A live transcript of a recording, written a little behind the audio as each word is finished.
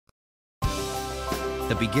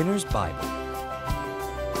The Beginner's Bible.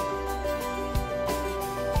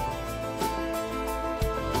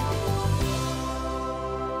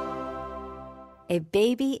 A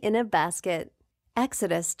baby in a basket.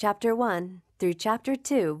 Exodus chapter 1 through chapter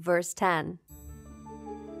 2, verse 10.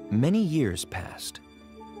 Many years passed.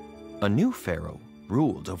 A new Pharaoh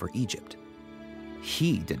ruled over Egypt.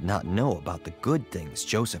 He did not know about the good things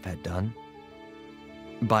Joseph had done.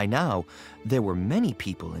 By now, there were many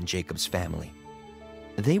people in Jacob's family.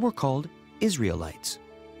 They were called Israelites.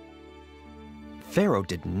 Pharaoh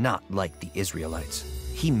did not like the Israelites.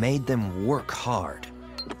 He made them work hard.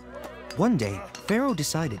 One day, Pharaoh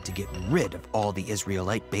decided to get rid of all the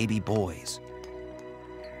Israelite baby boys.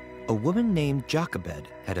 A woman named Jochebed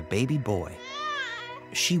had a baby boy.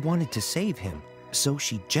 She wanted to save him, so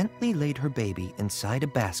she gently laid her baby inside a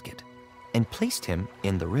basket and placed him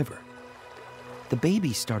in the river. The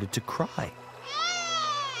baby started to cry.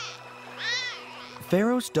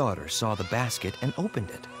 Pharaoh's daughter saw the basket and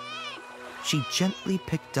opened it. She gently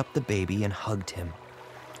picked up the baby and hugged him.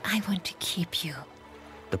 "I want to keep you,"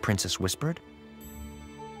 the princess whispered.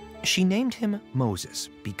 She named him Moses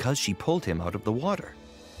because she pulled him out of the water.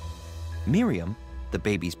 Miriam, the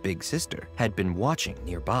baby's big sister, had been watching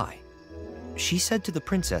nearby. She said to the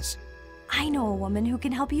princess, I know a woman who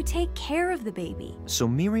can help you take care of the baby. So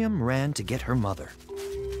Miriam ran to get her mother.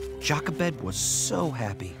 Jochebed was so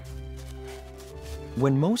happy.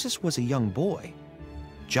 When Moses was a young boy,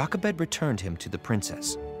 Jochebed returned him to the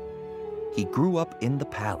princess. He grew up in the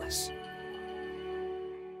palace.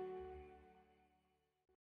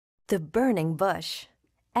 The burning bush.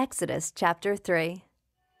 Exodus chapter 3.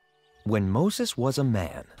 When Moses was a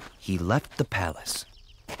man, he left the palace.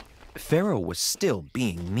 Pharaoh was still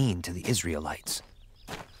being mean to the Israelites.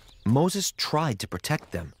 Moses tried to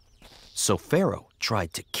protect them, so Pharaoh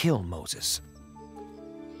tried to kill Moses.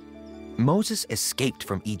 Moses escaped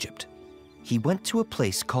from Egypt. He went to a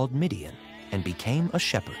place called Midian and became a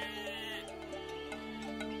shepherd.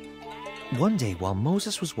 One day while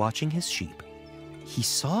Moses was watching his sheep, he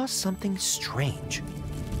saw something strange.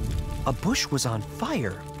 A bush was on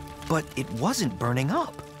fire, but it wasn't burning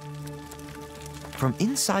up. From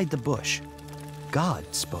inside the bush, God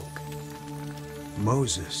spoke.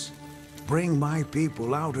 "Moses, bring my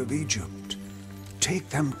people out of Egypt. Take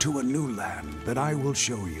them to a new land that I will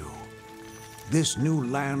show you. This new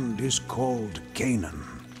land is called Canaan."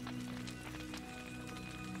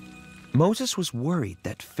 Moses was worried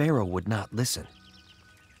that Pharaoh would not listen.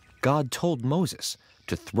 God told Moses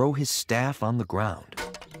to throw his staff on the ground.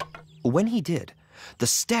 When he did, the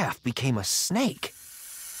staff became a snake.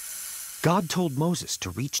 God told Moses to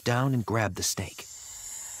reach down and grab the snake.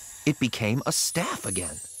 It became a staff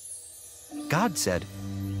again. God said,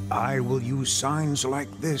 "I will use signs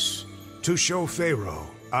like this to show Pharaoh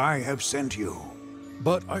I have sent you."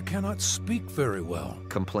 "But I cannot speak very well,"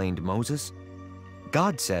 complained Moses.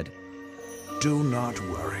 God said, "Do not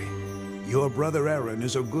worry. Your brother Aaron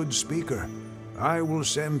is a good speaker. I will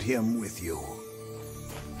send him with you."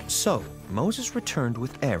 So Moses returned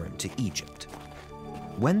with Aaron to Egypt.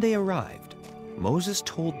 When they arrived, Moses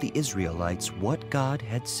told the Israelites what God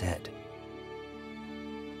had said.